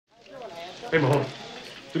Hey, Mahone,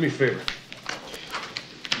 do me a favor.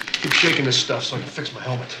 Keep shaking this stuff so I can fix my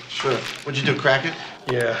helmet. Sure. What'd you do, crack it?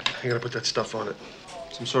 Yeah, I gotta put that stuff on it.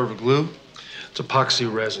 Some sort of a glue? It's epoxy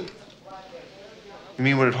resin. You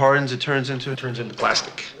mean when it hardens, it turns into? It turns into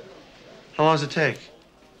plastic. How long does it take?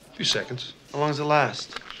 A few seconds. How long does it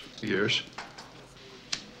last? Years.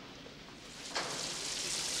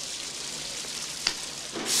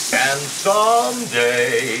 And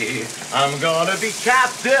someday I'm gonna be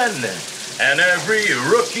captain, and every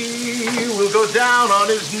rookie will go down on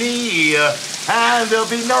his knee, and there'll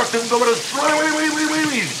be nothing but a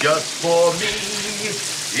slaves just for me.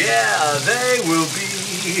 Yeah, they will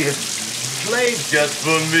be slaves just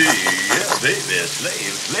for me. Yeah, baby,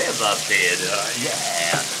 slaves, I said,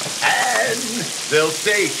 yeah. And they'll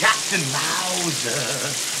say, Captain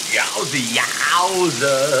Mauser. Yowza,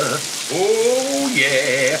 yowza. Oh,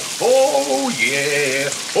 yeah. Oh, yeah.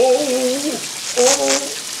 Oh, oh,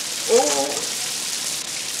 oh.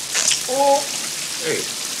 Oh. Hey.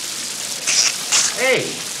 Hey.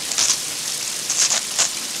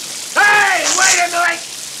 Hey, wait a minute.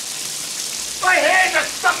 My hands are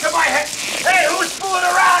stuck to my head. Hey, who's fooling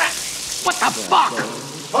around? What the fuck?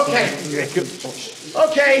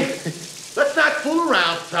 Okay. Let's not fool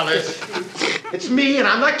around, fellas. It's me, and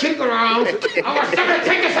I'm not kidding around. I want somebody to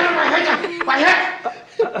take this out of my head. My head!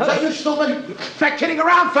 Is that you, Stillman? Not kidding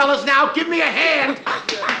around, fellas, now. Give me a hand.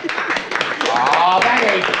 Oh, that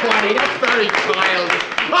ain't funny. That's very childish.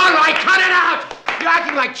 All right, cut it out. You're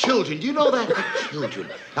acting like children. Do you know that? Like children.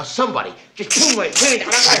 Now, somebody, just pull my hand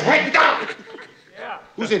out of my head. Down. Yeah.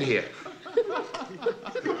 Who's in here?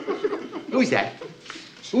 Who's that?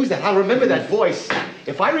 Who's that? I'll remember that voice.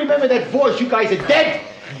 If I remember that voice, you guys are dead.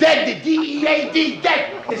 Dead, D-E-A-D,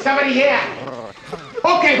 dead. There's somebody here.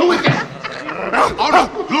 Okay, who is that? Oh, no,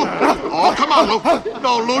 Lou. Oh, come on, Lou.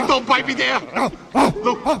 No, Lou, don't bite me there.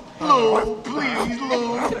 Lou, please,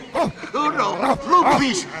 Lou. Lou, no. Lou,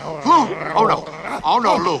 please. Lou. Oh, no. Oh,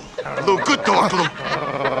 no, Lou. Lou, good dog, Lou.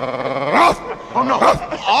 Oh, no.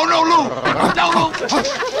 Oh, no, Lou. No, Lou.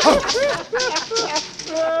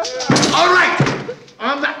 All right.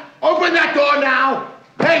 Open that door now.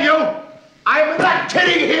 Hey, you. I'm not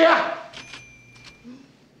kidding here.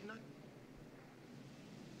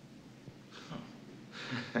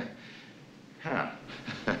 Huh.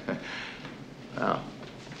 Oh.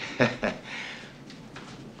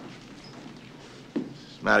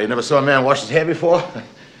 Matter, you never saw a man wash his hair before?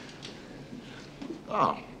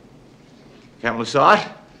 Oh. Captain Lassard?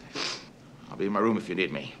 I'll be in my room if you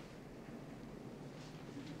need me.